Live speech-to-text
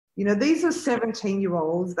You know, these are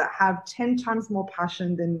 17-year-olds that have 10 times more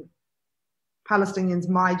passion than Palestinians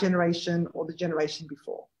my generation or the generation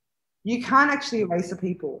before. You can't actually erase the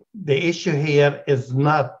people. The issue here is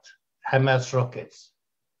not Hamas rockets.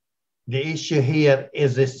 The issue here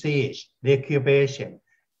is the siege, the occupation.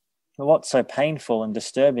 What's so painful and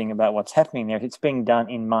disturbing about what's happening there, it's being done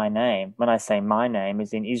in my name. When I say my name,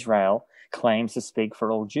 is in Israel claims to speak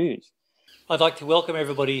for all Jews. I'd like to welcome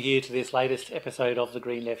everybody here to this latest episode of The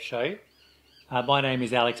Green Left Show. My name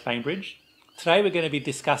is Alex Bainbridge. Today we're going to be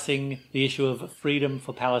discussing the issue of freedom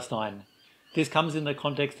for Palestine. This comes in the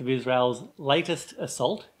context of Israel's latest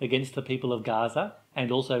assault against the people of Gaza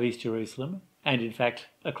and also East Jerusalem, and in fact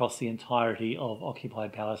across the entirety of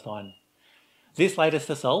occupied Palestine. This latest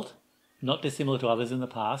assault, not dissimilar to others in the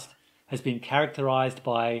past, has been characterised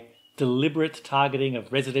by deliberate targeting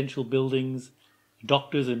of residential buildings,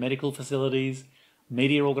 doctors and medical facilities,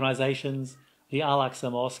 media organisations, the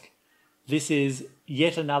Al-Aqsa Mosque. This is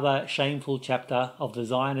yet another shameful chapter of the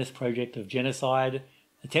Zionist project of genocide,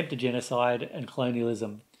 attempted genocide and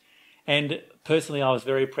colonialism. And personally, I was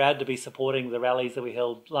very proud to be supporting the rallies that we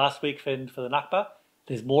held last week for the Nakba.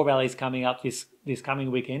 There's more rallies coming up this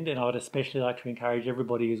coming weekend, and I would especially like to encourage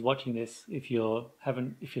everybody who's watching this, if you're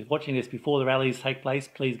watching this before the rallies take place,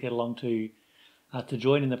 please get along to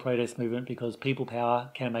join in the protest movement, because people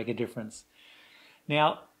power can make a difference.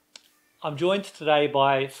 Now, I'm joined today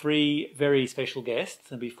by three very special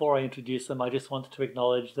guests, and before I introduce them, I just wanted to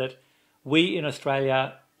acknowledge that we in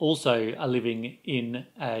Australia also are living in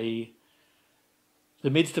the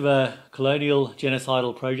midst of a colonial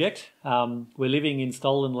genocidal project. We're living in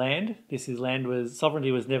stolen land.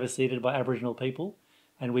 Sovereignty was never ceded by Aboriginal people,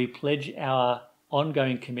 and we pledge our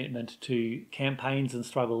ongoing commitment to campaigns and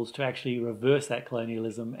struggles to actually reverse that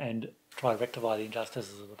colonialism and try to rectify the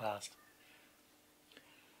injustices of the past.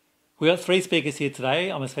 We've got three speakers here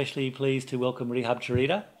today. I'm especially pleased to welcome Rihab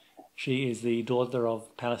Charida. She is the daughter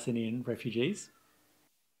of Palestinian refugees.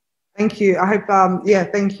 Thank you. I hope,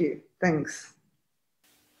 thank you. Thanks.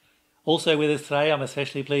 Also with us today, I'm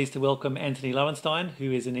especially pleased to welcome Antony Loewenstein,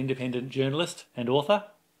 who is an independent journalist and author.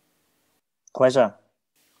 Pleasure.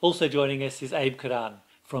 Also joining us is Abe Quadan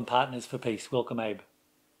from Partners for Peace. Welcome, Abe.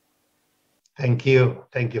 Thank you.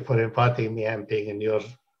 Thank you for inviting me and being in your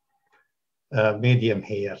medium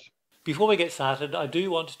here. Before we get started, I do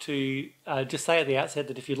want to just say at the outset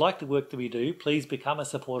that if you like the work that we do, please become a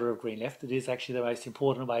supporter of Green Left. It is actually the most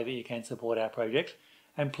important way that you can support our project.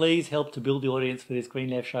 And please help to build the audience for this Green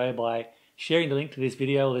Left Show by sharing the link to this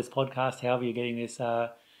video or this podcast, however you're getting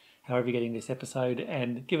this episode,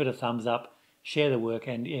 and give it a thumbs up. Share the work,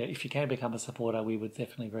 and if you can become a supporter, we would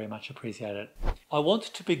definitely very much appreciate it. I want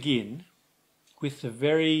to begin with the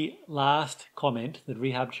very last comment that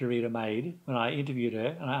Rihab Charida made when I interviewed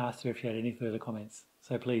her, and I asked her if she had any further comments.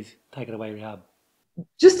 So please take it away, Rihab.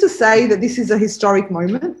 Just to say that this is a historic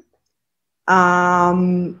moment.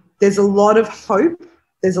 There's a lot of hope.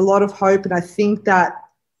 And I think that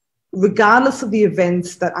regardless of the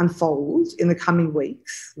events that unfold in the coming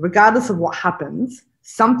weeks, regardless of what happens,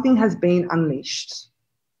 something has been unleashed,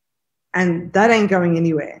 and that ain't going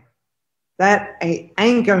anywhere.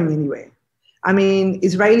 I mean,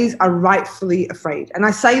 Israelis are rightfully afraid. And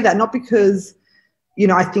I say that not because,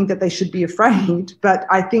 I think that they should be afraid, but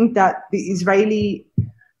I think that the Israeli,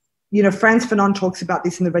 Frantz Fanon talks about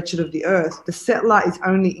this in The Wretched of the Earth. The settler is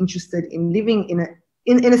only interested in living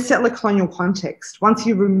in a settler colonial context. Once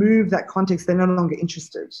you remove that context, they're no longer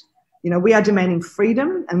interested. We are demanding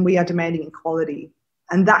freedom and we are demanding equality.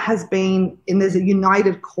 And that has been, and there's a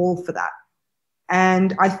united call for that.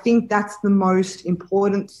 And I think that's the most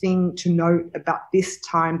important thing to note about this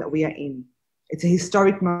time that we are in. It's a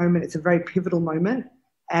historic moment. It's a very pivotal moment.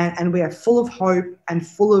 And we are full of hope and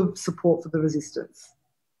full of support for the resistance.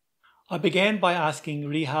 I began by asking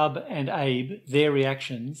Rihab and Abe their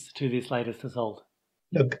reactions to this latest assault.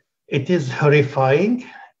 Look, it is horrifying.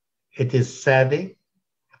 It is saddening,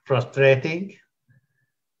 frustrating,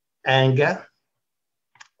 anger.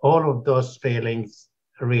 All of those feelings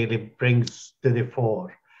really brings to the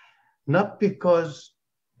fore. Not because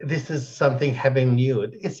this is something happening new.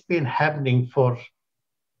 It's been happening for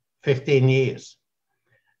 15 years.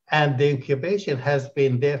 And the incubation has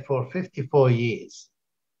been there for 54 years.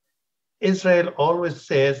 Israel always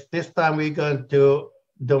says, this time we're going to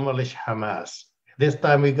demolish Hamas. This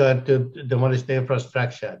time we're going to demolish the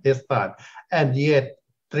infrastructure, this time. And yet,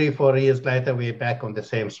 3-4 years later, we're back on the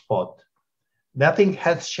same spot. Nothing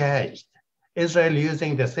has changed. Israel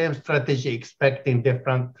using the same strategy, expecting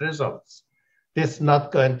different results. This is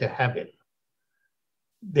not going to happen.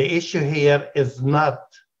 The issue here is not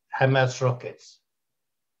Hamas rockets.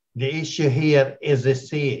 The issue here is the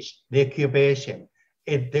siege, the occupation.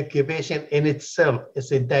 The occupation in itself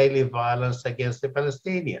is a daily violence against the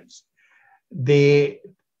Palestinians. The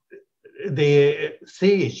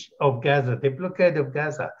siege of Gaza, the blockade of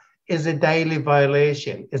Gaza, is a daily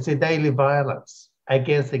violation. It's a daily violence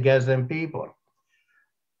against the Gazan people.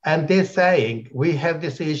 And they're saying, we have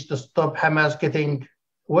the siege to stop Hamas getting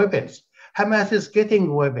weapons. Hamas is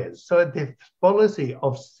getting weapons. So the policy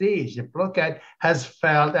of siege, the blockade, has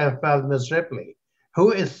failed and failed miserably.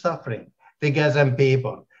 Who is suffering? The Gazan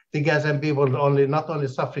people. The Gazan people not only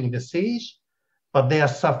suffering the siege, but they are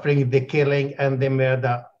suffering the killing and the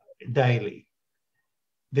murder daily.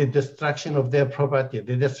 The destruction of their property,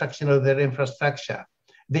 the destruction of their infrastructure.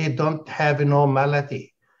 They don't have a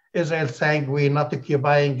normality. Israel saying we're not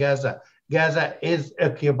occupying Gaza. Gaza is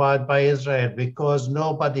occupied by Israel because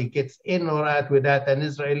nobody gets in or out without an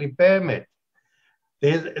Israeli permit.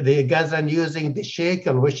 The Gazan using the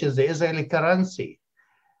shekel, which is the Israeli currency.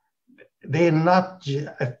 They're not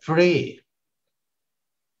free.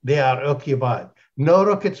 They are occupied. No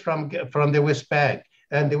rockets from the West Bank,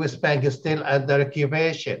 and the West Bank is still under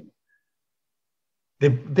occupation.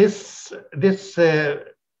 This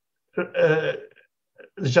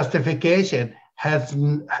justification has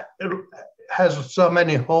so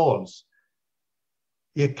many holes.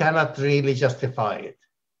 You cannot really justify it.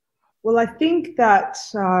 Well, I think that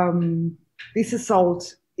this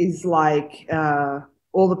assault is like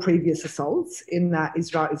all the previous assaults, in that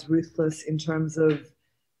Israel is ruthless in terms of,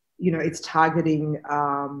 it's targeting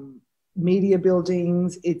media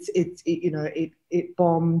buildings. It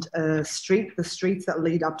bombed the streets that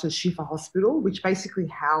lead up to Shifa Hospital, which basically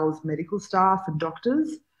house medical staff and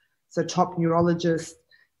doctors. So top neurologists,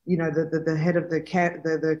 the head of the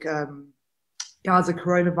Gaza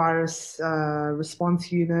coronavirus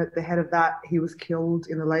response unit, the head of that, he was killed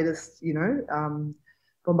in the latest,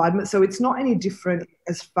 bombardment. So it's not any different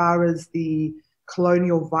as far as the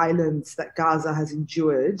colonial violence that Gaza has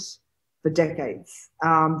endured for decades.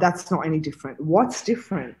 That's not any different. What's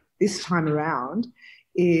different this time around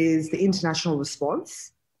is the international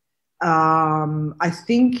response. I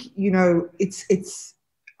think,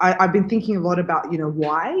 I've been thinking a lot about,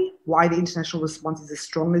 why the international response is as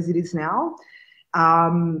strong as it is now.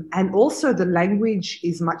 And also the language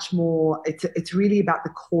is much more, it's really about the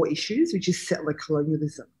core issues, which is settler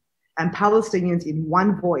colonialism. And Palestinians in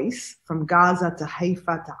one voice, from Gaza to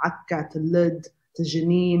Haifa to Akka to Lud to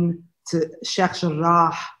Jenin to Sheikh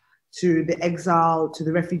Jarrah to the exile to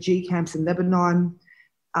the refugee camps in Lebanon,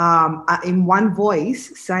 in one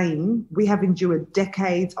voice saying we have endured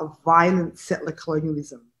decades of violent settler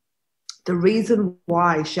colonialism. The reason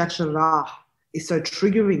why Sheikh Jarrah is so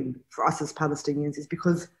triggering for us as Palestinians is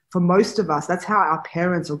because for most of us, that's how our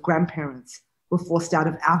parents or grandparents were forced out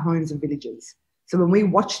of our homes and villages. So when we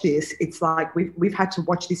watch this, it's like we've had to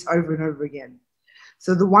watch this over and over again.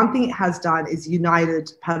 So the one thing it has done is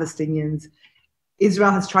united Palestinians.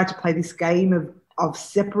 Israel has tried to play this game of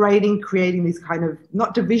separating, creating these kind of,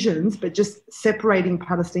 not divisions, but just separating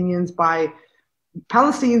Palestinians by,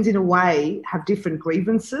 Palestinians in a way have different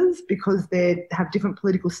grievances because they have different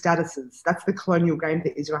political statuses. That's the colonial game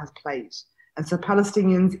that Israel has played. And so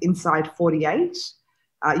Palestinians inside 48,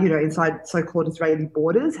 inside so-called Israeli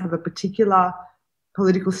borders, have a particular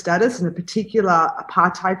political status and a particular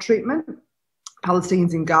apartheid treatment.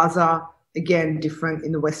 Palestinians in Gaza, again, different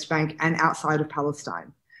in the West Bank and outside of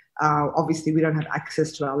Palestine. Obviously, we don't have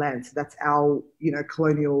access to our land. So that's our,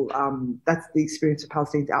 colonial, that's the experience of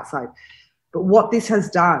Palestinians outside. But what this has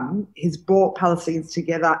done is brought Palestinians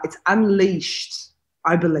together. It's unleashed,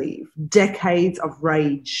 I believe, decades of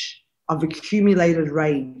rage, of accumulated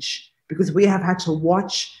rage, because we have had to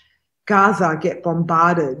watch Gaza get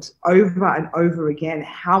bombarded over and over again.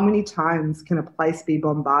 How many times can a place be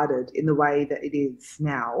bombarded in the way that it is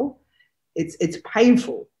now? It's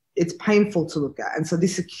painful. It's painful to look at. And so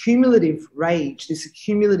this accumulative rage, this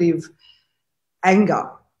accumulative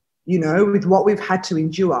anger, with what we've had to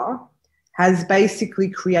endure, has basically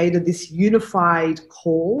created this unified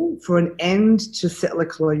call for an end to settler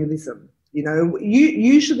colonialism.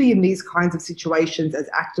 Usually in these kinds of situations, as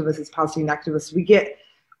activists, as Palestinian activists, we get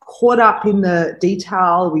caught up in the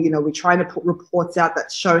detail. We're trying to put reports out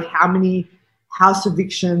that show how many house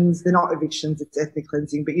evictions, they're not evictions, it's ethnic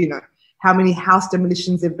cleansing, but how many house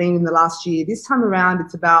demolitions there have been in the last year. This time around,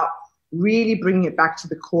 it's about really bringing it back to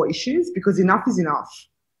the core issues, because enough is enough.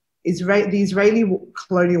 The Israeli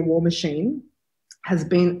colonial war machine has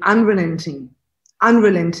been unrelenting,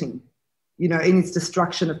 in its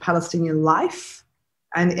destruction of Palestinian life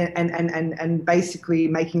and basically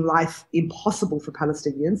making life impossible for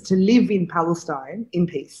Palestinians to live in Palestine in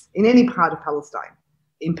peace, in any part of Palestine.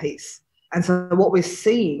 in peace. And so what we're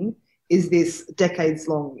seeing is this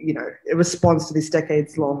decades-long, a response to this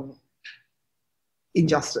decades-long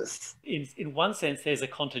injustice. In one sense, there's a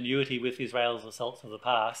continuity with Israel's assaults of the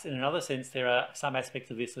past. In another sense, there are some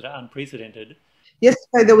aspects of this that are unprecedented.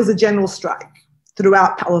 Yesterday, there was a general strike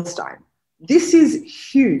throughout Palestine. This is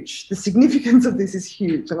huge. The significance of this is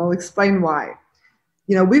huge, and I'll explain why.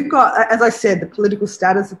 We've got, as I said, the political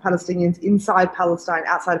status of Palestinians inside Palestine,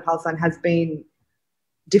 outside of Palestine has been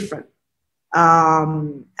different.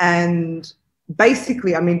 And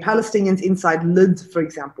basically, Palestinians inside Lud, for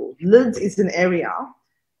example. Lud is an area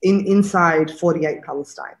inside 48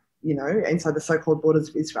 Palestine, inside the so-called borders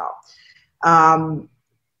of Israel.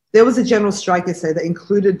 There was a general strike yesterday that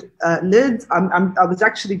included Lud. I was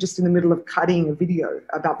actually just in the middle of cutting a video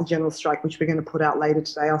about the general strike, which we're going to put out later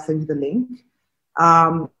today. I'll send you the link.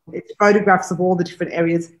 It's photographs of all the different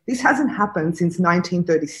areas. This hasn't happened since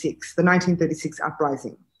 1936, the 1936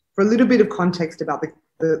 uprising. For a little bit of context about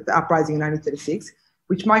the uprising in 1936,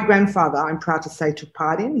 which my grandfather, I'm proud to say, took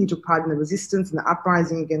part in. He took part in the resistance and the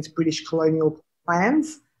uprising against British colonial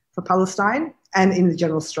plans for Palestine and in the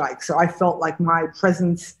general strike. So I felt like my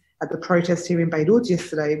presence at the protest here in Beirut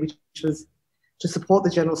yesterday, which was to support the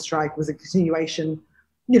general strike, was a continuation,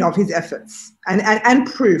 of his efforts and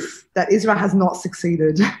proof that Israel has not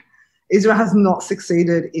succeeded. Israel has not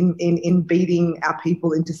succeeded in beating our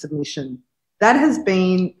people into submission. That has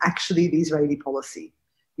been actually the Israeli policy.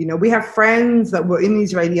 We have friends that were in the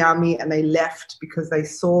Israeli army and they left because they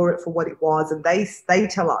saw it for what it was, and they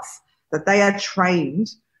tell us that they are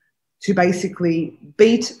trained to basically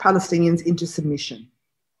beat Palestinians into submission.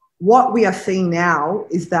 What we are seeing now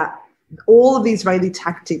is that all of the Israeli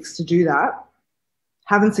tactics to do that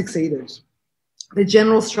haven't succeeded. The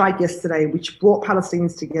general strike yesterday, which brought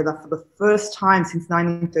Palestinians together for the first time since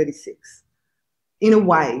 1936, in a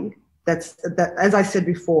way that, as I said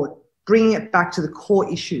before, bringing it back to the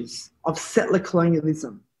core issues of settler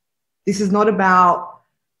colonialism. This is not about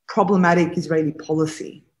problematic Israeli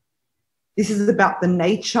policy. This is about the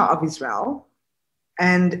nature of Israel,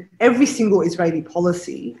 and every single Israeli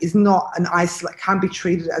policy is not can't be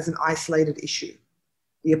treated as an isolated issue.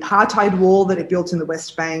 The apartheid wall that it built in the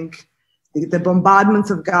West Bank, the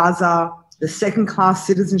bombardments of Gaza, the second-class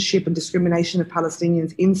citizenship and discrimination of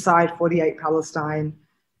Palestinians inside 48 Palestine,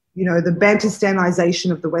 the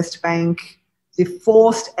Bantustanization of the West Bank, the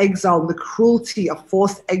forced exile, the cruelty of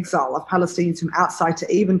forced exile of Palestinians from outside to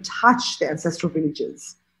even touch their ancestral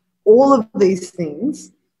villages. All of these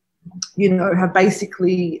things, have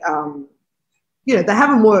basically, they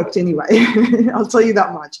haven't worked anyway. I'll tell you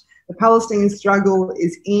that much. The Palestinian struggle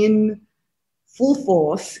is in full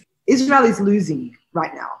force. Israel is losing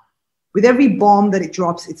right now. With every bomb that it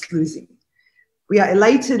drops, it's losing. We are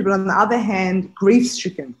elated, but on the other hand,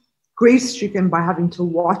 grief-stricken by having to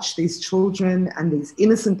watch these children and these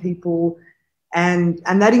innocent people, and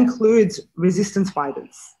that includes resistance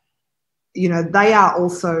fighters. They are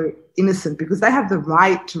also innocent because they have the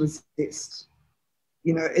right to resist.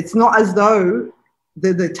 It's not as though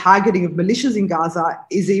the targeting of militias in Gaza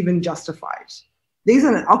is even justified. These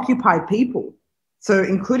are occupied people. So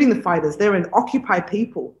including the fighters, they're an occupied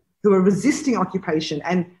people who are resisting occupation,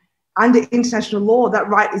 and under international law, that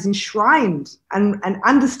right is enshrined, and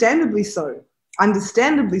understandably so.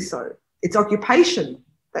 Understandably so. It's occupation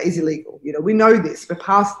that is illegal. We know this, we're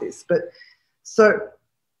past this. But so,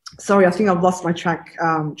 sorry, I think I've lost my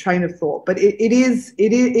train of thought. But there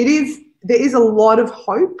is a lot of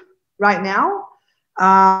hope right now.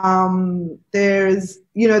 There's,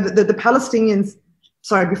 the Palestinians.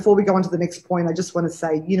 Sorry, before we go on to the next point, I just want to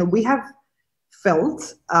say, we have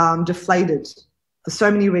felt deflated for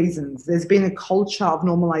so many reasons. There's been a culture of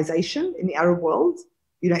normalization in the Arab world.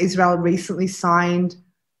 Israel recently signed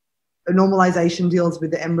normalization deals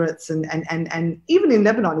with the Emirates, and even in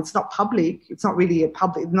Lebanon, it's not public. It's not really a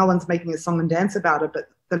public. No one's making a song and dance about it, but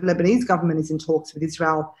the Lebanese government is in talks with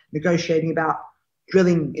Israel, negotiating about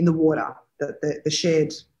drilling in the water, the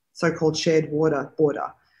shared, so-called shared water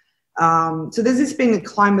border. So there's been a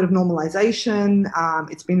climate of normalization.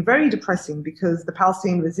 It's been very depressing because the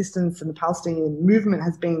Palestinian resistance and the Palestinian movement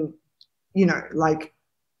has been,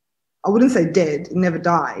 I wouldn't say dead, it never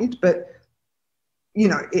died, but,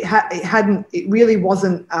 it really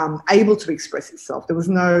wasn't able to express itself. There was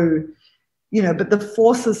no, but the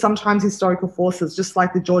forces, sometimes historical forces, just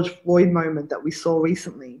like the George Floyd moment that we saw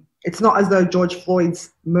recently, it's not as though George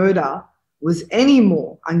Floyd's murder was any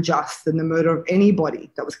more unjust than the murder of anybody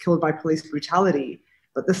that was killed by police brutality.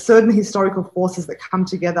 But there's certain historical forces that come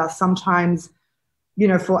together sometimes,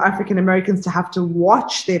 for African Americans to have to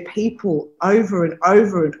watch their people over and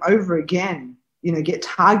over and over again get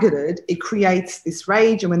targeted, it creates this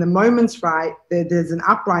rage. And when the moment's right, there's an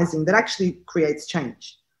uprising that actually creates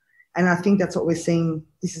change. And I think that's what we're seeing.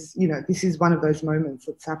 This is one of those moments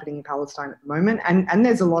that's happening in Palestine at the moment. And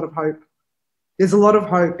there's a lot of hope. There's a lot of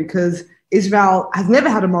hope because Israel has never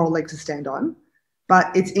had a moral leg to stand on, but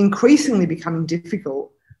it's increasingly becoming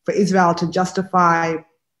difficult for Israel to justify,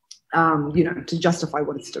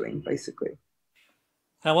 what it's doing, basically.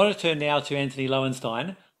 I want to turn now to Antony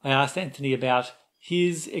Loewenstein. I asked Antony about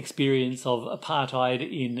his experience of apartheid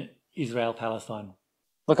in Israel-Palestine.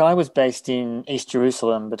 Look, I was based in East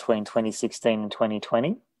Jerusalem between 2016 and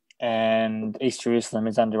 2020, and East Jerusalem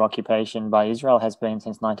is under occupation by Israel, has been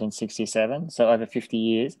since 1967, so over 50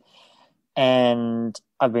 years. And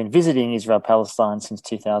I've been visiting Israel-Palestine since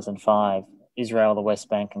 2005, Israel, the West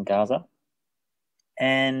Bank and Gaza.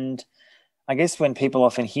 And I guess when people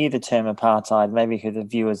often hear the term apartheid, maybe for the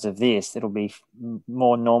viewers of this, it'll be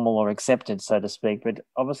more normal or accepted, so to speak. But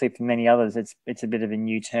obviously for many others, it's a bit of a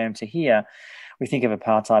new term to hear. We think of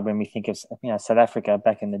apartheid when we think of South Africa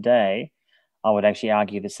back in the day. I would actually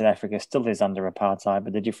argue that South Africa still is under apartheid,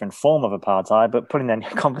 but a different form of apartheid. But putting that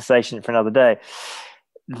in conversation for another day,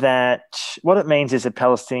 that what it means is that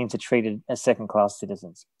Palestinians are treated as second-class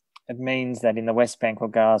citizens. It means that in the West Bank or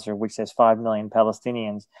Gaza, of which there's 5 million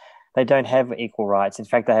Palestinians, they don't have equal rights. In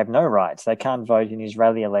fact, they have no rights. They can't vote in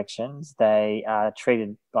Israeli elections. They are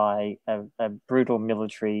treated by a brutal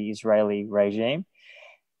military Israeli regime.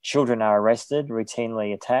 Children are arrested,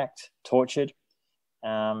 routinely attacked, tortured.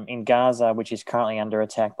 In Gaza, which is currently under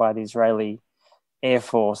attack by the Israeli Air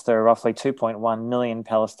Force, there are roughly 2.1 million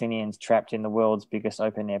Palestinians trapped in the world's biggest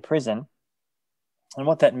open-air prison. And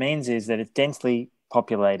what that means is that it's densely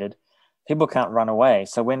populated. People can't run away.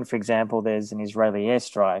 So when, for example, there's an Israeli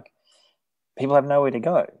airstrike, people have nowhere to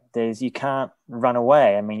go. You can't run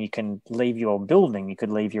away. I mean, you can leave your building, you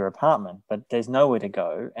could leave your apartment, but there's nowhere to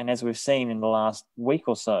go. And as we've seen in the last week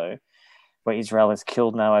or so, where Israel has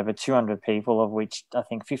killed now over 200 people, of which I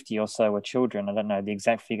think 50 or so were children. I don't know the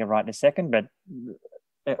exact figure right in a second, but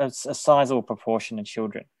it's a sizable proportion of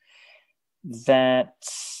children. That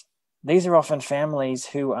these are often families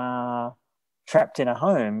who are trapped in a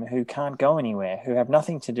home, who can't go anywhere, who have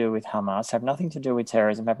nothing to do with Hamas, have nothing to do with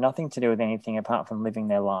terrorism, have nothing to do with anything apart from living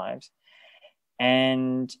their lives.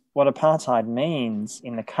 And what apartheid means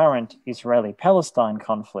in the current Israeli-Palestine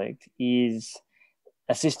conflict is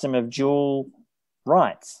a system of dual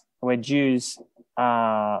rights, where Jews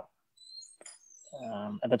are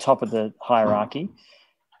at the top of the hierarchy.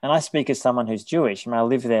 And I speak as someone who's Jewish. I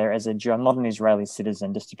live there as a Jew. I'm not an Israeli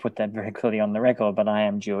citizen, just to put that very clearly on the record, but I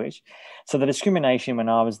am Jewish. So the discrimination when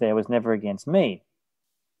I was there was never against me.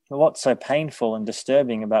 But what's so painful and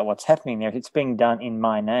disturbing about what's happening there, it's being done in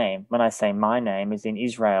my name. When I say my name, is in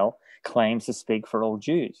Israel claims to speak for all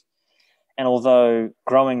Jews. And although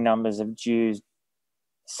growing numbers of Jews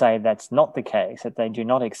say that's not the case, that they do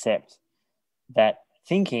not accept that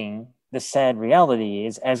thinking, the sad reality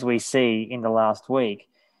is, as we see in the last week,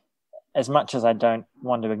 as much as I don't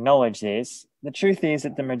want to acknowledge this, the truth is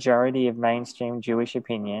that the majority of mainstream Jewish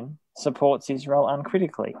opinion supports Israel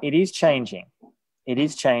uncritically. It is changing. It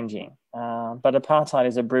is changing. But apartheid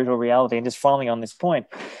is a brutal reality. And just finally on this point,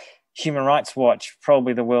 Human Rights Watch,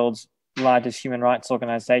 probably the world's largest human rights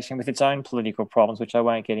organization with its own political problems, which I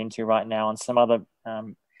won't get into right now, and some other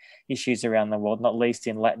issues around the world, not least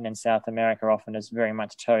in Latin and South America, often is very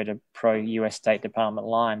much towed a pro-US State Department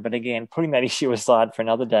line. But again, putting that issue aside for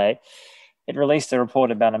another day, it released a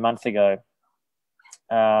report about a month ago,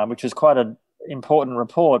 which was quite an important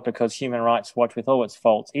report because Human Rights Watch, with all its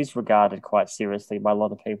faults, is regarded quite seriously by a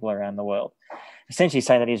lot of people around the world, essentially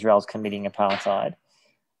saying that Israel's committing apartheid.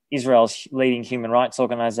 Israel's leading human rights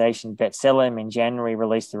organization, B'Tselem, in January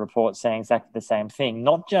released a report saying exactly the same thing,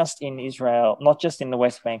 not just in Israel, not just in the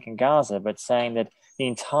West Bank and Gaza, but saying that the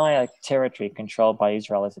entire territory controlled by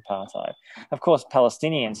Israel is apartheid. Of course,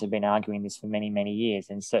 Palestinians have been arguing this for many, many years,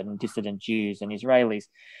 and certain dissident Jews and Israelis.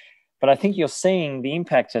 But I think you're seeing the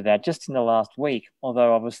impact of that just in the last week,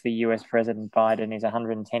 although obviously US President Biden is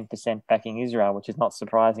 110% backing Israel, which is not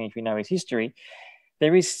surprising if you know his history.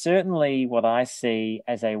 There is certainly what I see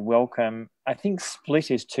as a welcome, I think split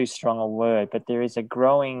is too strong a word, but there is a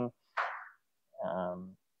growing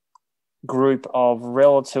group of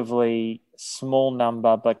relatively small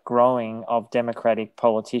number but growing of Democratic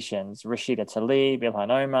politicians, Rashida Tlaib, Ilhan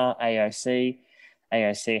Omar, AOC.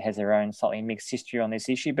 AOC has their own slightly mixed history on this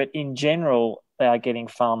issue, but in general, they are getting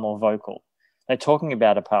far more vocal. They're talking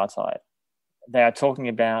about apartheid. They are talking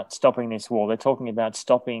about stopping this war. They're talking about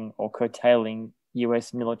stopping or curtailing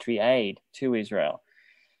US military aid to Israel.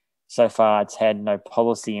 So far, it's had no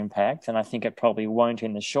policy impact, and I think it probably won't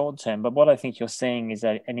in the short term. But what I think you're seeing is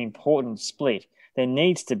an important split. There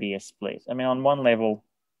needs to be a split. I mean, on one level,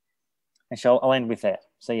 actually, I'll end with that.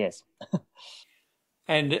 So, yes.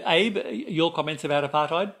 And Abe, your comments about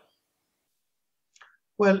apartheid?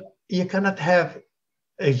 Well, you cannot have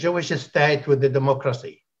a Jewish state with a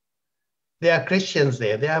democracy. There are Christians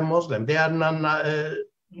there, there are Muslims, there are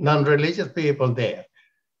non-religious people there.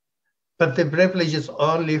 But the privilege is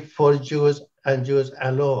only for Jews and Jews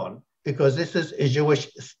alone, because this is a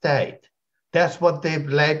Jewish state. That's what they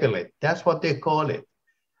label it. That's what they call it.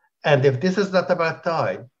 And if this is not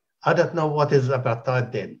apartheid, I don't know what is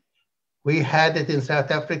apartheid then. We had it in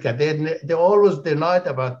South Africa. They always denied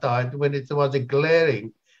apartheid when it was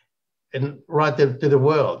glaring and right to the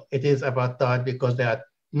world. It is apartheid because there are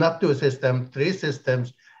not two systems, three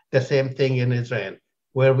systems, the same thing in Israel,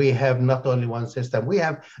 where we have not only one system. We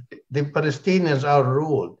have, the Palestinians are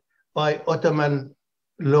ruled by Ottoman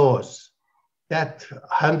laws, that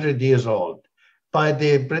 100 years old, by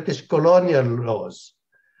the British colonial laws.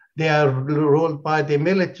 They are ruled by the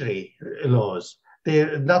military laws.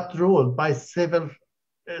 They're not ruled by the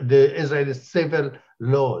Israeli civil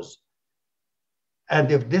laws.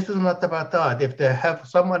 And if this is not apartheid, if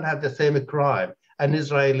someone have the same crime, an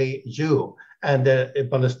Israeli Jew and a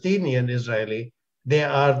Palestinian Israeli, they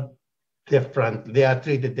are different. They are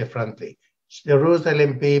treated differently.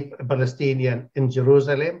 Jerusalem people, Palestinian in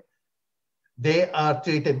Jerusalem, they are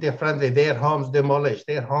treated differently. Their homes demolished.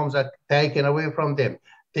 Their homes are taken away from them.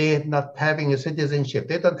 They're not having a citizenship.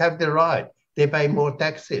 They don't have the right. They pay more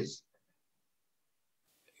taxes.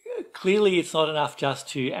 Clearly, it's not enough just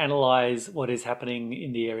to analyse what is happening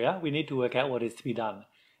in the area. We need to work out what is to be done.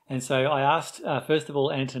 And so I asked, first of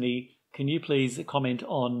all, Antony, can you please comment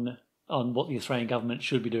on what the Australian government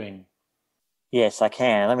should be doing? Yes, I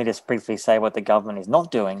can. Let me just briefly say what the government is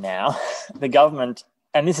not doing now. The government,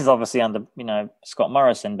 and this is obviously under Scott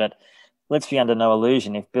Morrison, but let's be under no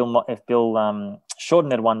illusion. If Bill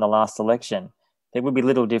Shorten had won the last election, there would be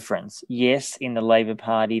little difference. Yes, in the Labor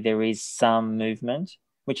Party there is some movement,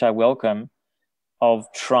 which I welcome, of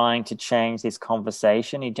trying to change this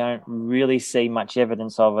conversation. You don't really see much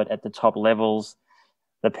evidence of it at the top levels.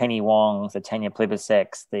 The Penny Wongs, the Tanya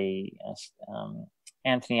Pliberseks, the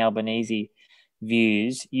Anthony Albanese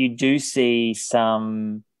views. You do see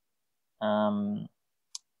some...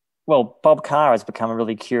 Bob Carr has become a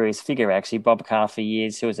really curious figure, actually. Bob Carr, for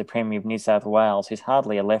years, who was the Premier of New South Wales, who's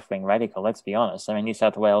hardly a left-wing radical, let's be honest. I mean, New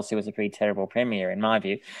South Wales, he was a pretty terrible Premier, in my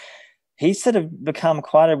view. He's sort of become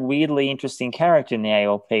quite a weirdly interesting character in the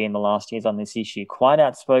ALP in the last years on this issue. Quite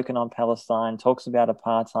outspoken on Palestine, talks about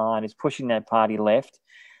apartheid, is pushing that party left.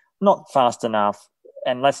 Not fast enough,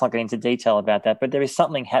 and let's not get into detail about that, but there is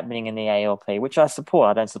something happening in the ALP, which I support.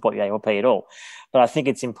 I don't support the ALP at all. But I think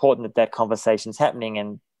it's important that conversation's happening,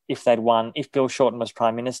 and if they'd won, if Bill Shorten was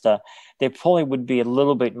Prime Minister, there probably would be a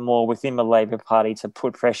little bit more within the Labor Party to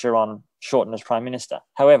put pressure on Shorten as Prime Minister.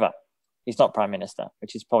 However, he's not Prime Minister,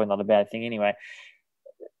 which is probably not a bad thing anyway.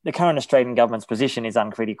 The current Australian government's position is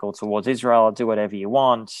uncritical towards Israel. Do whatever you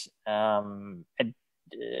want.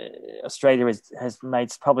 Australia has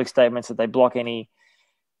made public statements that they block any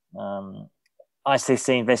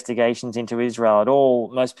ICC investigations into Israel at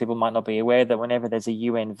all. Most people might not be aware that whenever there's a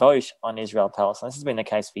UN vote on Israel-Palestine, this has been the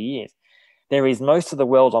case for years, there is most of the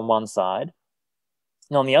world on one side,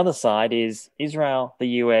 and on the other side is Israel, the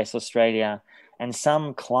US, Australia, and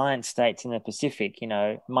some client states in the Pacific,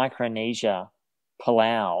 Micronesia,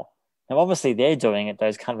 Palau. Now, obviously, they're doing it,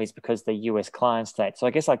 those countries, because they're US client states. So I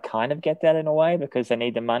guess I kind of get that in a way, because they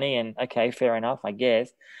need the money, and okay, fair enough, I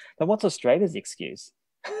guess. But what's Australia's excuse?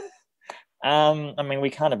 We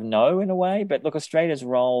kind of know in a way, but look, Australia's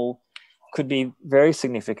role could be very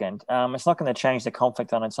significant. It's not going to change the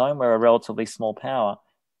conflict on its own. We're a relatively small power.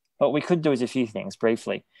 What we could do is a few things,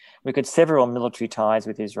 briefly. We could sever all military ties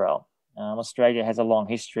with Israel. Australia has a long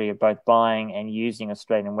history of both buying and using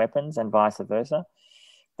Australian weapons and vice versa.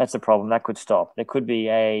 That's a problem. That could stop. There could be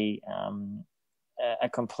a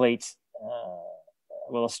complete...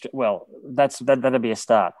 that'd be a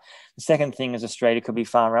start. The second thing is Australia could be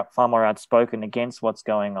far more outspoken against what's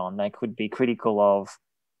going on. They could be critical of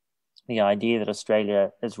the idea that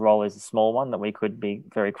Australia's role is a small one, that we could be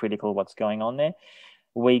very critical of what's going on there.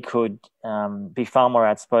 We could be far more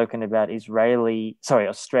outspoken about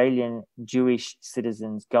Australian Jewish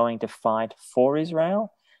citizens going to fight for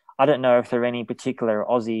Israel. I don't know if there are any particular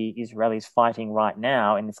Aussie Israelis fighting right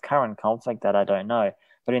now in this current conflict. That I don't know.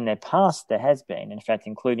 But in their past, there has been, in fact,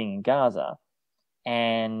 including in Gaza.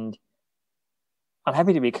 And I'm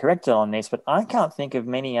happy to be corrected on this, but I can't think of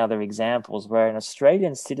many other examples where an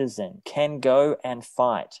Australian citizen can go and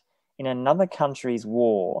fight in another country's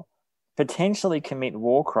war, potentially commit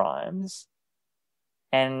war crimes,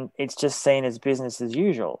 and it's just seen as business as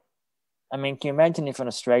usual. I mean, can you imagine if an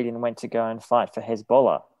Australian went to go and fight for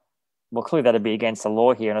Hezbollah? Well, clearly that'd be against the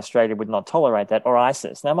law here, and Australia would not tolerate that, or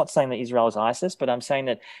ISIS. Now, I'm not saying that Israel is ISIS, but I'm saying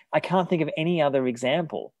that I can't think of any other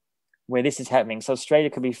example where this is happening. So Australia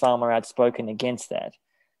could be far more outspoken against that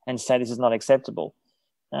and say this is not acceptable.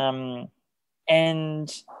 And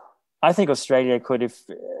I think Australia could, if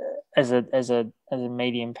as a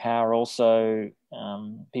medium power, also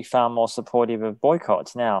be far more supportive of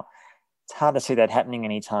boycotts. Now, it's hard to see that happening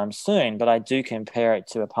anytime soon, but I do compare it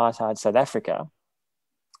to apartheid South Africa,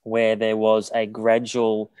 where there was a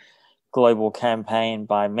gradual global campaign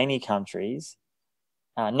by many countries,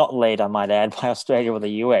 not led, I might add, by Australia or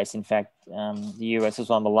the US. In fact, the US was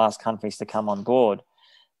one of the last countries to come on board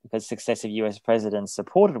because successive US presidents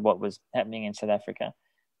supported what was happening in South Africa.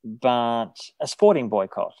 But a sporting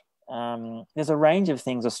boycott. There's a range of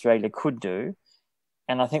things Australia could do.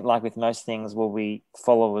 And I think, like with most things, we'll be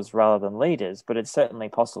followers rather than leaders, but it's certainly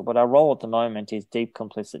possible. But our role at the moment is deep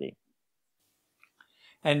complicity.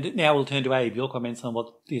 And now we'll turn to Abe, your comments on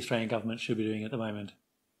what the Australian government should be doing at the moment.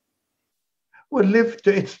 Well, live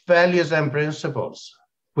to its values and principles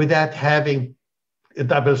without having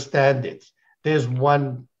double standards. There's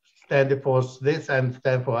one standard for this and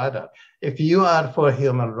stand for other. If you are for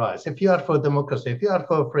human rights, if you are for democracy, if you are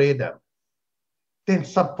for freedom, then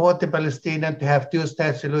support the Palestinian to have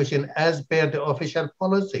two-state solution as per the official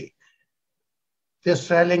policy. The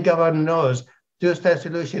Australian government knows two-state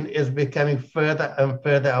solution is becoming further and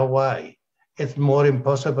further away. It's more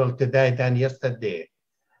impossible today than yesterday.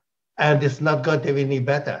 And it's not going to be any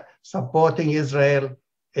better. Supporting Israel,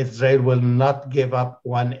 Israel will not give up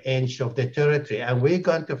 1 inch of the territory. And we're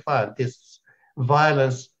going to find this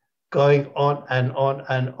violence going on and on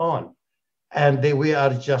and on. And we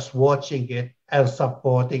are just watching it and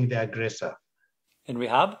supporting the aggressor. And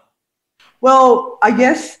Rihab? Well, I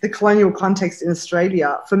guess the colonial context in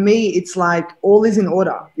Australia, for me, it's like all is in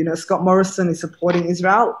order. You know, Scott Morrison is supporting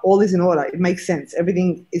Israel. All is in order. It makes sense.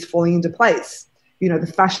 Everything is falling into place. You know, the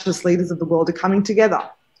fascist leaders of the world are coming together.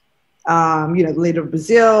 You know, the leader of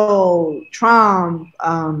Brazil, Trump,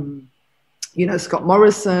 you know, Scott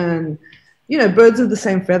Morrison, you know, birds of the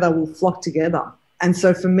same feather will flock together. And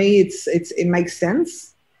so for me, it makes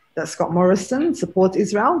sense that Scott Morrison supports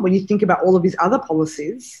Israel. When you think about all of his other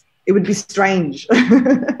policies, it would be strange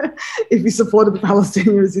if he supported the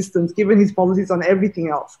Palestinian resistance, given his policies on everything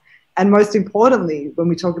else. And most importantly, when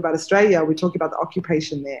we talk about Australia, we talk about the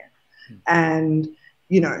occupation there. And,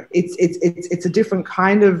 you know, it's a different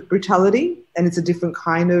kind of brutality, and it's a different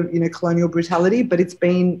kind of, you know, colonial brutality, but it's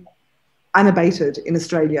been unabated in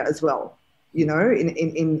Australia as well, you know,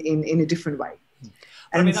 in a different way.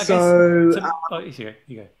 And I mean,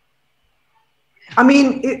 you go. I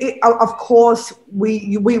mean, of course,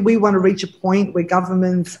 we want to reach a point where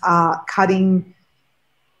governments are cutting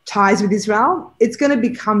ties with Israel. It's going to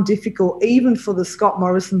become difficult, even for the Scott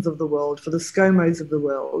Morrisons of the world, for the ScoMos of the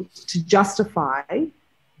world, to justify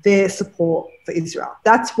their support for Israel.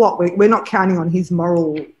 That's what we're not counting on his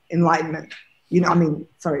moral enlightenment. You know, I mean,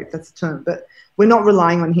 sorry if that's a term, but we're not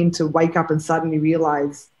relying on him to wake up and suddenly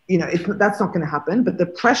realize, you know, that's not going to happen. But the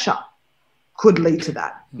pressure could lead to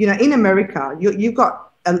that. You know, in America, you've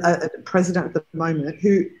got a president at the moment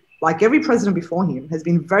who, like every president before him, has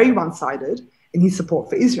been very one-sided in his support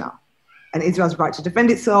for Israel and Israel's right to defend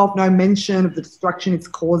itself, no mention of the destruction it's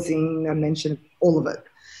causing, no mention of all of it.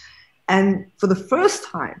 And for the first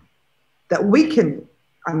time that we can,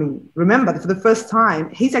 I mean, remember that for the first time,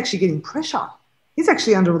 he's actually getting pressure. He's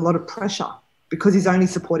actually under a lot of pressure because he's only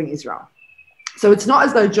supporting Israel. So it's not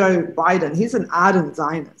as though Joe Biden, he's an ardent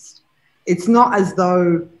Zionist. It's not as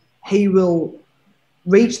though he will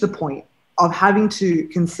reach the point of having to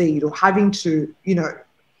concede or having to, you know,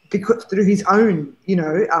 because through his own, you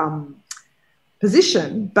know,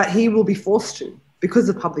 position, but he will be forced to because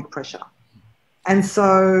of public pressure. And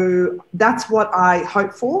so that's what I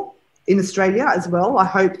hope for in Australia as well. I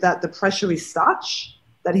hope that the pressure is such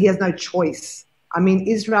that he has no choice. I mean,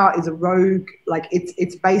 Israel is a rogue, like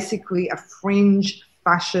it's basically a fringe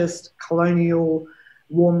fascist colonial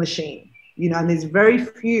war machine. You know, and there's very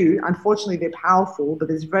few, unfortunately they're powerful, but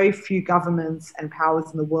there's very few governments and powers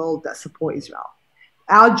in the world that support Israel.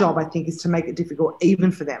 Our job, I think, is to make it difficult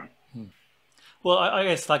even for them. Well, I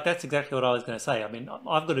guess like that's exactly what I was going to say. I mean,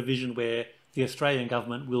 I've got a vision where the Australian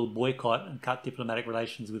government will boycott and cut diplomatic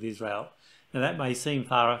relations with Israel. Now, that may seem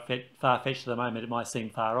far-fetched at the moment. It might seem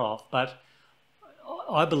far off, but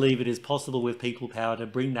I believe it is possible with people power to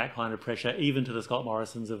bring that kind of pressure even to the Scott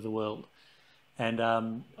Morrisons of the world. And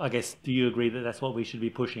I guess, do you agree that that's what we should be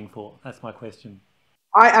pushing for? That's my question.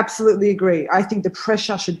 I absolutely agree. I think the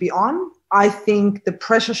pressure should be on. I think the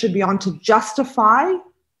pressure should be on to justify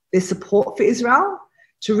their support for Israel,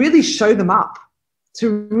 to really show them up,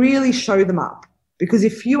 Because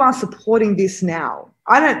if you are supporting this now,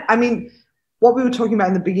 what we were talking about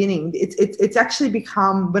in the beginning, it's actually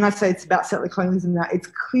become, when I say it's about settler colonialism now, it's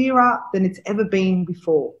clearer than it's ever been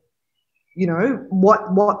before,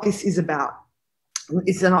 what this is about.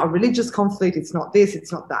 It's not a religious conflict. It's not this,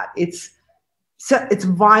 it's not that. It's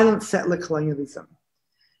violent settler colonialism.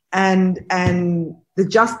 And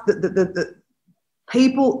the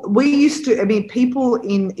people, people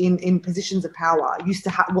in positions of power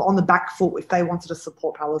were on the back foot if they wanted to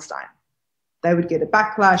support Palestine. They would get a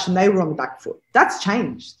backlash and they were on the back foot. That's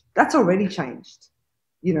changed. That's already changed.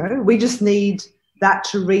 We just need that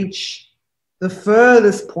to reach the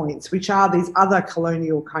furthest points, which are these other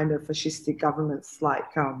colonial kind of fascistic governments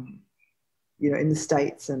like, in the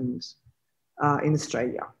States and in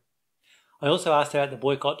Australia. I also asked about the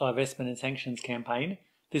boycott, divestment and sanctions campaign.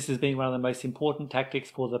 This has been one of the most important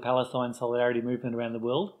tactics for the Palestine solidarity movement around the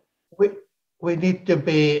world. We need to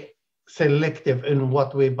be selective in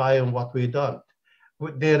what we buy and what we don't.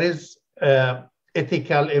 There is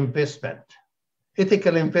ethical investment.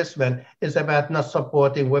 Ethical investment is about not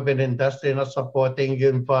supporting weapon industry, not supporting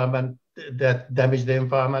environment that damage the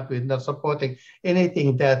environment. We're not supporting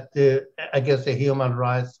anything that against the human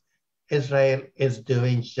rights. Israel is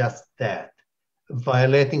doing just that,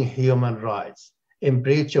 violating human rights in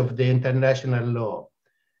breach of the international law.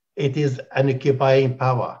 It is an occupying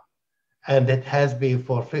power, and it has been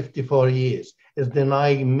for 54 years. It's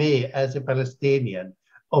denying me as a Palestinian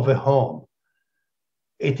of a home.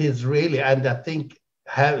 It is really, and I think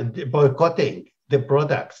boycotting the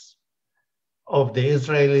products of the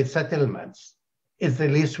Israeli settlements is the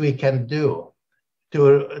least we can do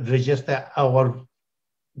to register our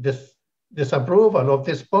disapproval of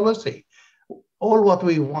this policy. All what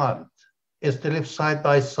we want is to live side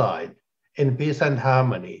by side in peace and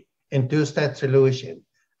harmony, in two-state solution,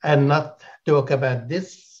 and not talk about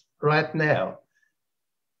this right now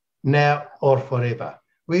or forever.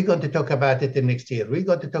 We're going to talk about it in next year. We're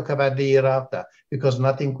going to talk about the year after, because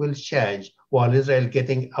nothing will change while Israel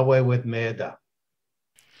getting away with murder.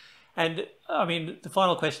 And the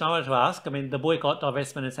final question I wanted to ask, the boycott,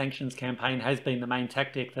 divestment and sanctions campaign has been the main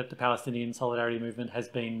tactic that the Palestinian solidarity movement has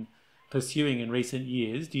been pursuing in recent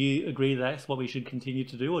years. Do you agree that's what we should continue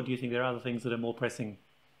to do, or do you think there are other things that are more pressing?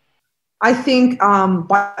 I think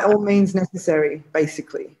by all means necessary,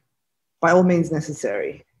 basically. By all means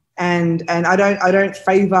necessary. And I don't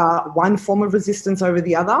favour one form of resistance over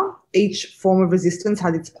the other. Each form of resistance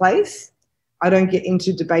has its place. I don't get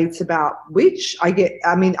into debates about which. I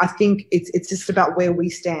think it's just about where we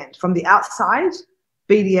stand. From the outside,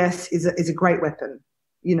 BDS is a great weapon,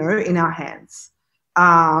 in our hands.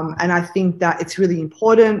 And I think that it's really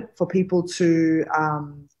important for people to,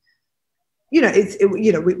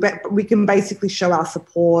 we can basically show our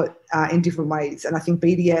support in different ways. And I think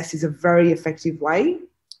BDS is a very effective way.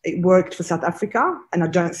 It worked for South Africa, and I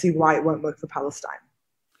don't see why it won't work for Palestine.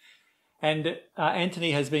 And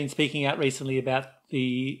Antony has been speaking out recently about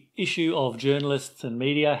the issue of journalists and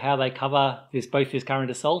media, how they cover both this current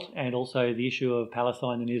assault and also the issue of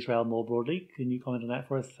Palestine and Israel more broadly. Can you comment on that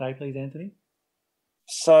for us today, please, Antony?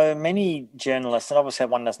 So many journalists, and obviously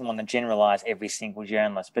one doesn't want to generalise every single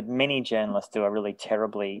journalist, but many journalists do a really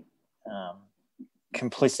terribly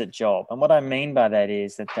complicit job. And what I mean by that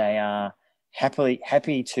is that they are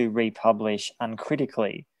happy to republish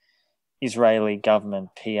uncritically Israeli government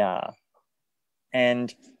PR.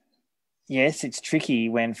 And yes, it's tricky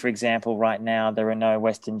when, for example, right now there are no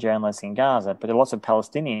Western journalists in Gaza, but there are lots of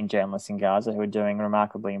Palestinian journalists in Gaza who are doing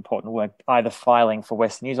remarkably important work, either filing for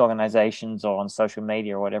Western news organizations or on social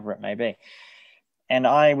media or whatever it may be. And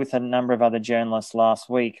I, with a number of other journalists last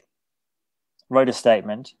week, wrote a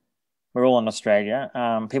statement. We're all in Australia.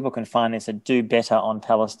 People can find this at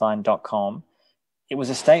dobetteronpalestine.com. It was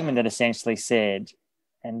a statement that essentially said,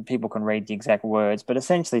 and people can read the exact words, but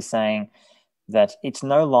essentially saying that it's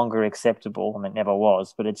no longer acceptable, it never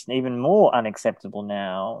was, but it's even more unacceptable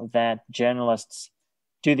now that journalists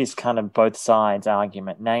do this kind of both sides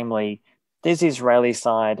argument, namely there's the Israeli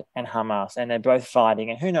side and Hamas, and they're both fighting,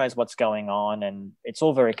 and who knows what's going on, and it's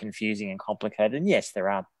all very confusing and complicated. And yes, there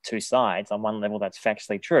are two sides. On one level, that's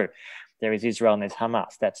factually true. There is Israel and there's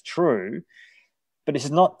Hamas. That's true. But it's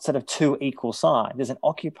not sort of two equal sides. There's an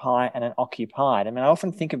occupy and an occupied. I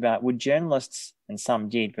often think about, would journalists, and some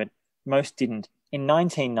did, but most didn't, in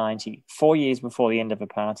 1990, 4 years before the end of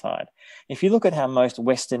apartheid, if you look at how most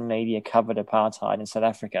Western media covered apartheid in South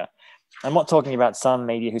Africa, I'm not talking about some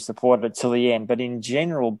media who supported it till the end, but in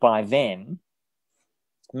general, by then,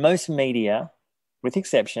 most media, with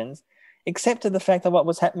exceptions, accepted the fact that what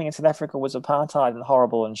was happening in South Africa was apartheid and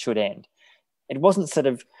horrible and should end. It wasn't sort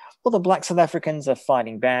of, well, the black South Africans are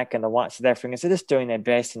fighting back and the white South Africans are just doing their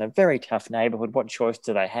best in a very tough neighborhood. What choice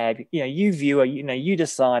do they have? You viewer, you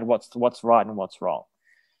decide what's right and what's wrong.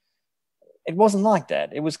 It wasn't like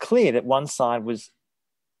that. It was clear that one side was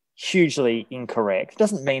hugely incorrect. It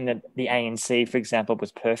doesn't mean that the ANC, for example,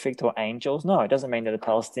 was perfect or angels. No, it doesn't mean that the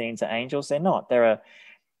Palestinians are angels. They're not. There are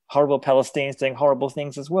horrible Palestinians doing horrible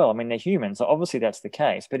things as well. I mean, they're humans, so obviously that's the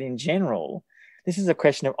case. But in general, this is a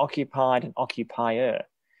question of occupied and occupier.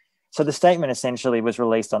 So the statement essentially was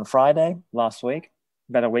released on Friday last week,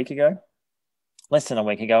 about a week ago, less than a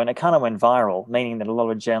week ago, and it kind of went viral, meaning that a lot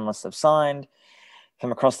of journalists have signed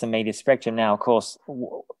from across the media spectrum. Now, of course,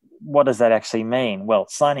 what does that actually mean? Well,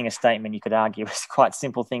 signing a statement, you could argue, is quite a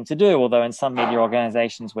simple thing to do, although in some media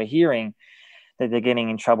organizations we're hearing that they're getting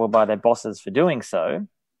in trouble by their bosses for doing so.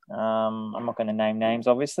 I'm not going to name names,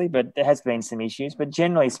 obviously, but there has been some issues. But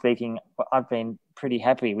generally speaking, I've been pretty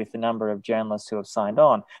happy with the number of journalists who have signed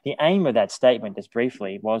on. The aim of that statement, just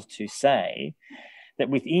briefly, was to say that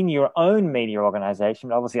within your own media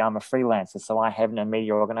organization, obviously I'm a freelancer, so I have no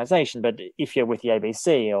media organization, but if you're with the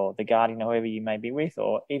ABC or The Guardian, or whoever you may be with,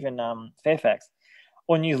 or even Fairfax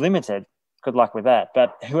or News Limited, good luck with that.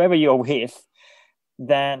 But whoever you're with,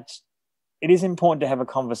 that it is important to have a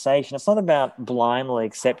conversation. It's not about blindly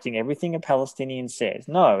accepting everything a Palestinian says.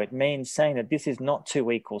 No, it means saying that this is not two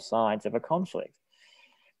equal sides of a conflict.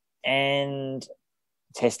 And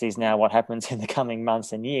test is now what happens in the coming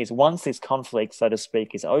months and years. Once this conflict, so to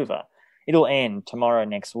speak, is over, it'll end tomorrow,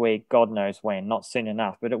 next week, God knows when, not soon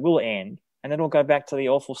enough, but it will end, and it'll go back to the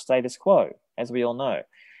awful status quo, as we all know.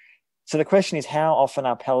 So the question is, how often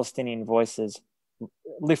are Palestinian voices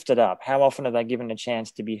lifted up? How often are they given a chance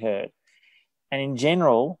to be heard? And in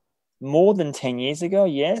general, more than 10 years ago,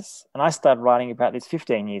 yes. And I started writing about this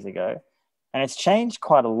 15 years ago. And it's changed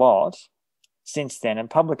quite a lot since then. And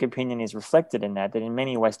public opinion is reflected in that in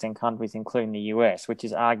many Western countries, including the US, which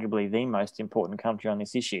is arguably the most important country on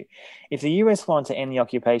this issue. If the US wanted to end the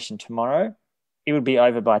occupation tomorrow, it would be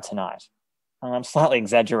over by tonight. And I'm slightly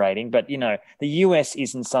exaggerating, but, the US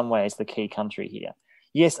is in some ways the key country here.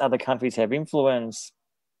 Yes, other countries have influence.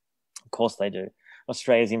 Of course they do.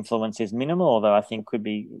 Australia's influence is minimal, although I think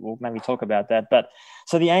we'll maybe talk about that. But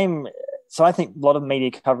so I think a lot of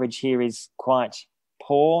media coverage here is quite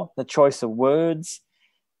poor. The choice of words,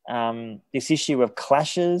 this issue of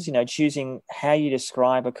clashes, choosing how you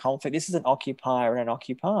describe a conflict. This is an occupier and an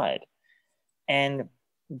occupied. And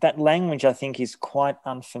that language, I think, is quite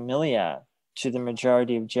unfamiliar to the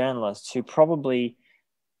majority of journalists who probably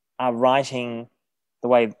are writing the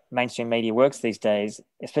way mainstream media works these days,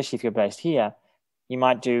 especially if you're based here. You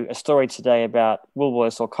might do a story today about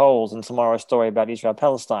Woolworths or Coles and tomorrow a story about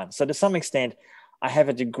Israel-Palestine. So to some extent, I have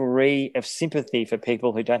a degree of sympathy for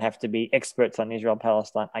people who don't have to be experts on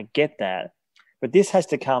Israel-Palestine. I get that. But this has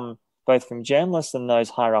to come both from journalists and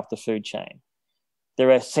those higher up the food chain.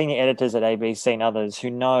 There are senior editors at ABC and others who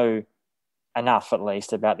know enough, at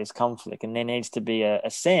least, about this conflict. And there needs to be a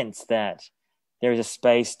sense that there is a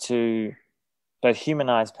space to both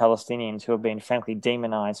humanize Palestinians who have been frankly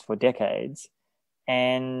demonized for decades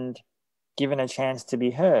and given a chance to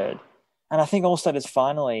be heard. And I think also there's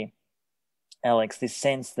finally, Alex, this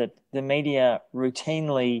sense that the media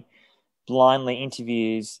routinely, blindly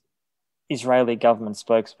interviews Israeli government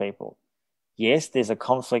spokespeople. Yes, there's a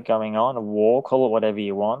conflict going on, a war, call it whatever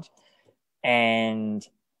you want. And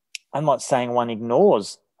I'm not saying one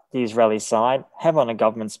ignores the Israeli side. Have on a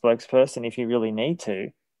government spokesperson if you really need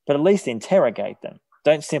to, but at least interrogate them.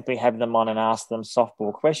 Don't simply have them on and ask them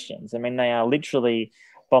softball questions. I mean, they are literally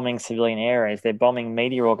bombing civilian areas. They're bombing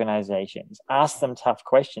media organizations. Ask them tough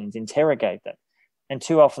questions, interrogate them. And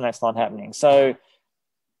too often that's not happening. So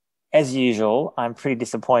as usual, I'm pretty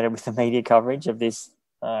disappointed with the media coverage of this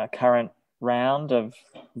current round of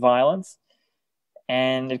violence.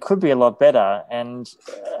 And it could be a lot better. And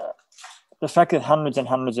the fact that hundreds and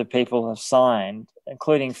hundreds of people have signed,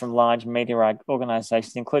 including from large media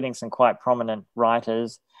organizations, including some quite prominent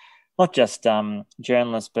writers, not just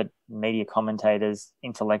journalists, but media commentators,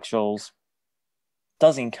 intellectuals,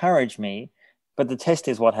 does encourage me. But the test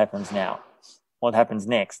is what happens now, what happens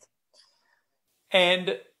next.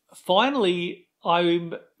 And finally,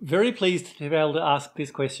 I'm very pleased to be able to ask this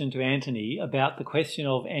question to Antony about the question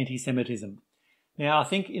of anti-Semitism. Now, I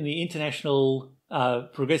think in the international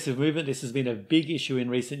progressive movement, this has been a big issue in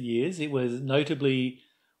recent years. It was notably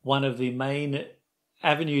one of the main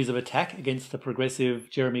avenues of attack against the progressive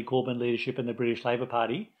Jeremy Corbyn leadership and the British Labour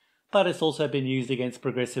Party, but it's also been used against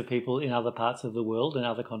progressive people in other parts of the world and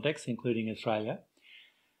other contexts, including Australia.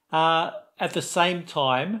 At the same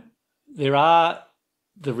time, there are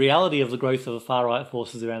the reality of the growth of the far-right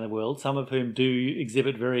forces around the world, some of whom do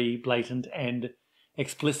exhibit very blatant and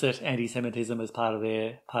explicit anti-Semitism as part of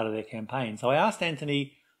their campaign. So I asked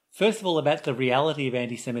Antony, first of all, about the reality of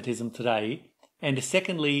anti-Semitism today, and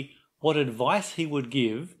secondly, what advice he would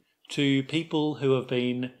give to people who have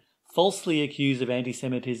been falsely accused of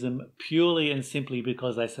anti-Semitism purely and simply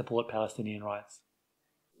because they support Palestinian rights.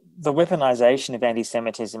 The weaponization of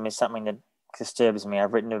anti-Semitism is something that disturbs me.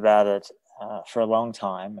 I've written about it for a long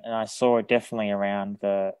time, and I saw it definitely around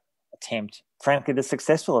the attempt, frankly, the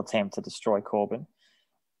successful attempt to destroy Corbyn.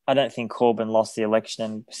 I don't think Corbyn lost the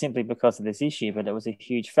election simply because of this issue, but it was a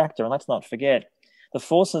huge factor. And let's not forget, the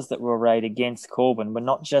forces that were arrayed against Corbyn were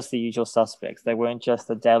not just the usual suspects. They weren't just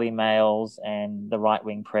the Daily Mails and the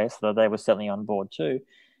right-wing press, though they were certainly on board too.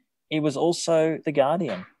 It was also The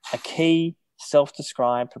Guardian, a key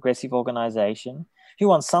self-described progressive organisation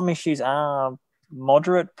who on some issues are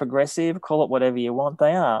moderate, progressive, call it whatever you want,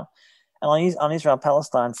 they are. And on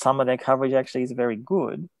Israel-Palestine, some of their coverage actually is very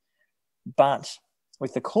good. But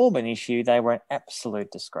with the Corbyn issue, they were an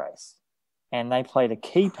absolute disgrace. And they played a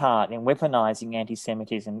key part in weaponising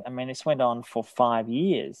anti-Semitism. I mean, this went on for 5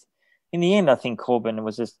 years. In the end, I think Corbyn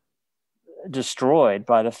was just destroyed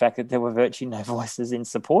by the fact that there were virtually no voices in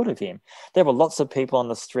support of him. There were lots of people on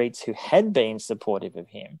the streets who had been supportive of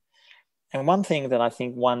him. And one thing that I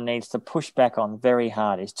think one needs to push back on very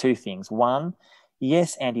hard is two things. One,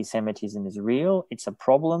 yes, anti-Semitism is real. It's a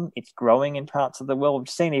problem. It's growing in parts of the world. We've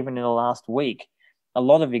seen even in the last week a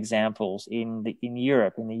lot of examples in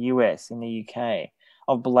Europe, in the US, in the UK,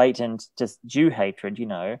 of blatant just Jew hatred,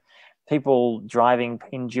 people driving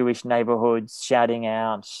in Jewish neighborhoods, shouting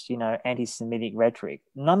out, anti-Semitic rhetoric.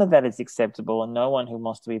 None of that is acceptable, and no one who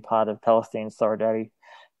wants to be part of Palestinian solidarity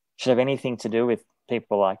should have anything to do with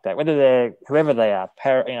people like that, whether they're whoever they are,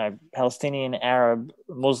 Palestinian, Arab,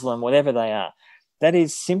 Muslim, whatever they are. That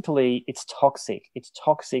is simply, it's toxic. It's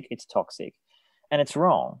toxic. It's toxic. And it's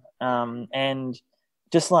wrong. And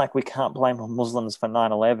just like we can't blame all Muslims for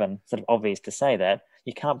 9/11, sort of obvious to say that,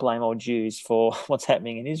 you can't blame all Jews for what's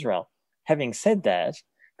happening in Israel. Having said that,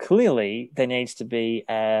 clearly there needs to be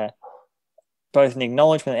both an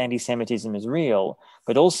acknowledgement that anti-Semitism is real,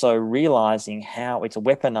 but also realizing how it's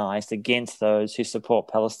weaponized against those who support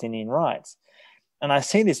Palestinian rights. And I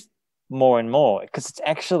see this more and more because it's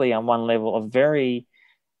actually on one level a very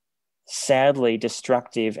sadly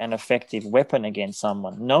destructive and effective weapon against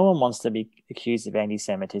someone. No one wants to be accused of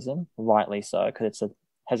anti-Semitism, rightly so, because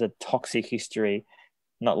has a toxic history,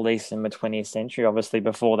 not least in the 20th century, obviously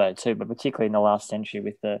before that too, but particularly in the last century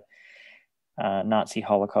with the Nazi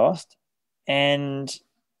Holocaust. And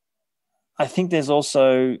I think there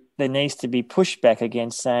needs to be pushback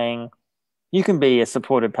against saying, you can be a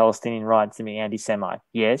supporter of Palestinian rights and be anti-Semite,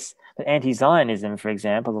 yes, but anti-Zionism, for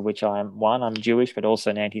example, of which I'm Jewish, but also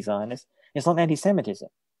an anti-Zionist, it's not anti-Semitism.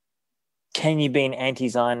 Can you be an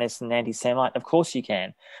anti-Zionist and anti-Semite? Of course you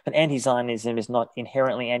can, but anti-Zionism is not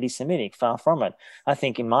inherently anti-Semitic, far from it. I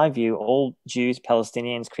think, in my view, all Jews,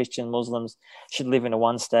 Palestinians, Christian, Muslims should live in a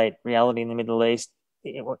one-state reality in the Middle East.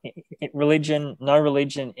 Religion, no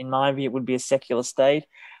religion, in my view, it would be a secular state.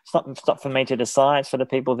 It's not for me to decide. It's for the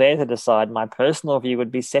people there to decide. My personal view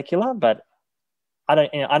would be secular, but I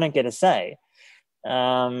don't get a say.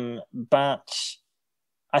 But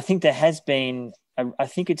I think there has been. I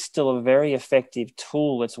think it's still a very effective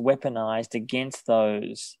tool that's weaponized against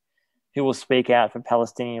those who will speak out for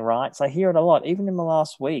Palestinian rights. I hear it a lot. Even in the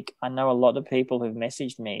last week, I know a lot of people who've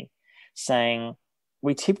messaged me saying,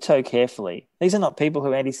 we tiptoe carefully. These are not people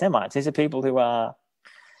who are anti-Semites. These are people who are,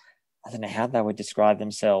 I don't know how they would describe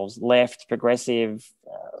themselves, left, progressive,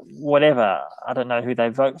 whatever. I don't know who they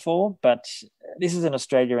vote for, but this is in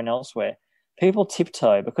Australia and elsewhere. People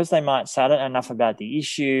tiptoe because they might say, I don't know enough about the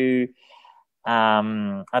issue.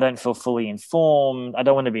 I don't feel fully informed. I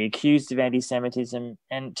don't want to be accused of anti-Semitism.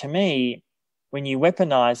 And to me, when you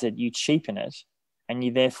weaponize it, you cheapen it. And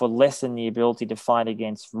you therefore lessen the ability to fight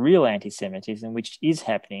against real anti-Semitism, which is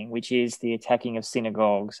happening, which is the attacking of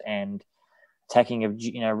synagogues and attacking of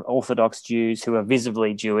Orthodox Jews who are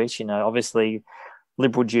visibly Jewish. Obviously,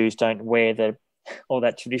 liberal Jews don't wear all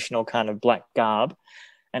that traditional kind of black garb,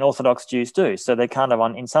 and Orthodox Jews do. So they're kind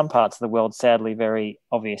of in some parts of the world, sadly, very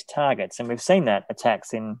obvious targets. And we've seen that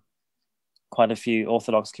attacks in quite a few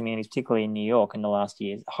Orthodox communities, particularly in New York in the last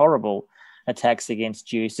years. Horrible attacks against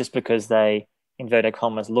Jews just because they, inverted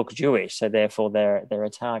commas, look Jewish, so therefore they're a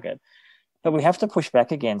target. But we have to push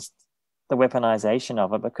back against the weaponization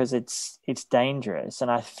of it because it's dangerous. And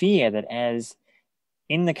I fear that as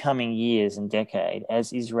in the coming years and decade,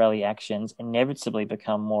 as Israeli actions inevitably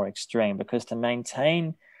become more extreme, because to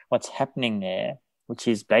maintain what's happening there, which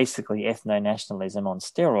is basically ethno-nationalism on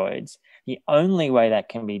steroids, the only way that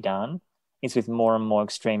can be done is with more and more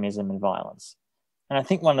extremism and violence. And I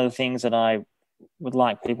think one of the things that I would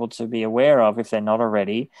like people to be aware of, if they're not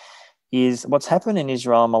already, is what's happened in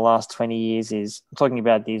Israel in the last 20 years is, I'm talking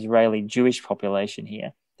about the Israeli Jewish population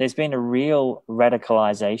here, there's been a real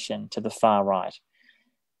radicalization to the far right.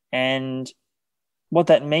 And what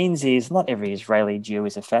that means is not every Israeli Jew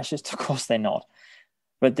is a fascist, of course they're not.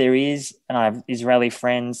 But there is, and I have Israeli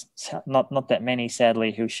friends, not that many,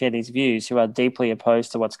 sadly, who share these views, who are deeply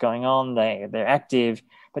opposed to what's going on. They're active.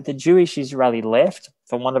 But the Jewish Israeli left,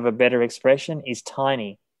 for want of a better expression, is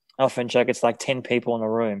tiny. I often joke it's like 10 people in a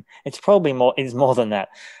room. It's probably more than that.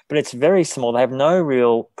 But it's very small. They have no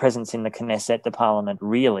real presence in the Knesset, the parliament,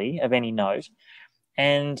 really, of any note.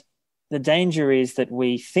 And the danger is that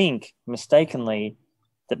we think, mistakenly,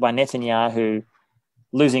 that by Netanyahu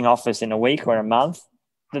losing office in a week or a month,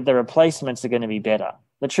 that the replacements are going to be better.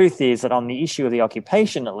 The truth is that on the issue of the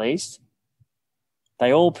occupation, at least,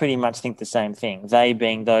 they all pretty much think the same thing, they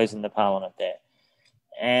being those in the parliament there.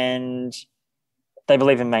 And they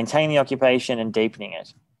believe in maintaining the occupation and deepening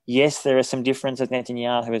it. Yes, there are some differences.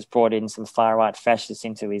 Netanyahu has brought in some far-right fascists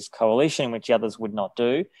into his coalition, which the others would not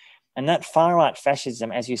do. And that far-right fascism,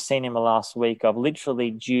 as you've seen in the last week, of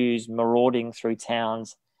literally Jews marauding through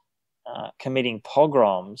towns, committing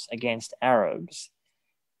pogroms against Arabs,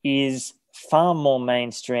 is far more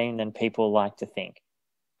mainstream than people like to think.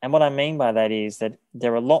 And what I mean by that is that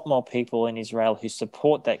there are a lot more people in Israel who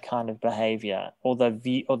support that kind of behavior or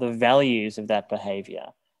the values of that behavior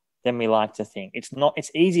than we like to think.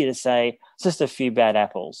 It's easy to say it's just a few bad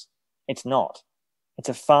apples. It's not. It's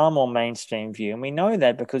a far more mainstream view. And we know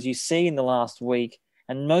that because you see in the last week,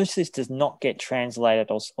 and most of this does not get translated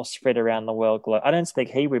or spread around the world. I don't speak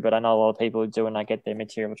Hebrew, but I know a lot of people who do, and I get their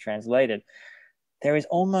material translated. There is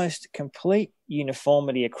almost complete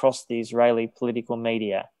uniformity across the Israeli political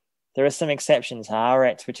media. There are some exceptions.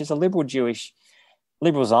 Haaretz, which is a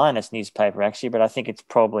liberal Zionist newspaper, actually, but I think it's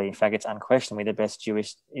probably, in fact, it's unquestionably the best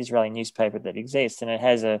Jewish Israeli newspaper that exists. And it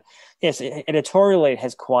has editorially, it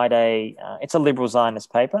has quite it's a liberal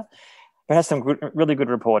Zionist paper, but it has some really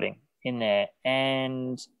good reporting in there.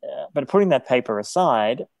 And but putting that paper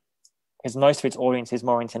aside, because most of its audience is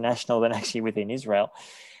more international than actually within Israel,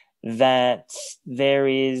 that there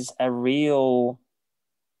is a real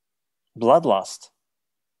bloodlust.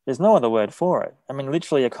 There's no other word for it. I mean,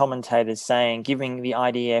 literally a commentator giving the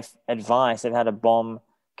IDF advice of how to bomb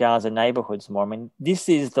Gaza neighborhoods more. I mean, this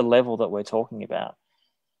is the level that we're talking about.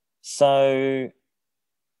 So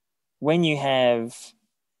when you have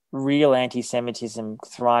real anti-Semitism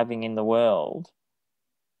thriving in the world,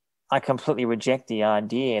 I completely reject the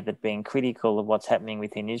idea that being critical of what's happening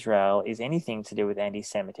within Israel is anything to do with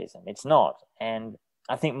anti-Semitism. It's not. And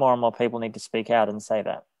I think more and more people need to speak out and say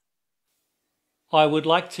that. I would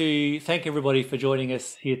like to thank everybody for joining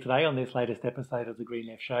us here today on this latest episode of the Green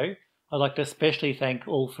Left Show. I'd like to especially thank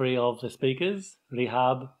all three of the speakers,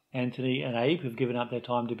 Rihab, Antony and Abe, who've given up their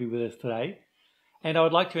time to be with us today. And I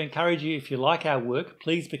would like to encourage you, if you like our work,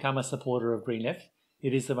 please become a supporter of Green Left.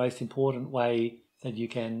 It is the most important way that you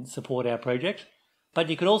can support our project. But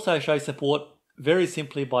you can also show support very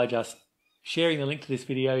simply by just sharing the link to this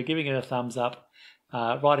video, giving it a thumbs up,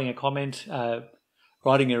 writing a comment,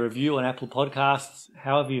 writing a review on Apple Podcasts.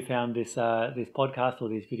 However you found this podcast or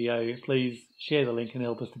this video, please share the link and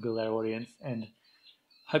help us to build our audience. And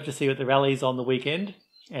hope to see you at the rallies on the weekend,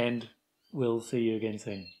 and we'll see you again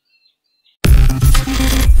soon.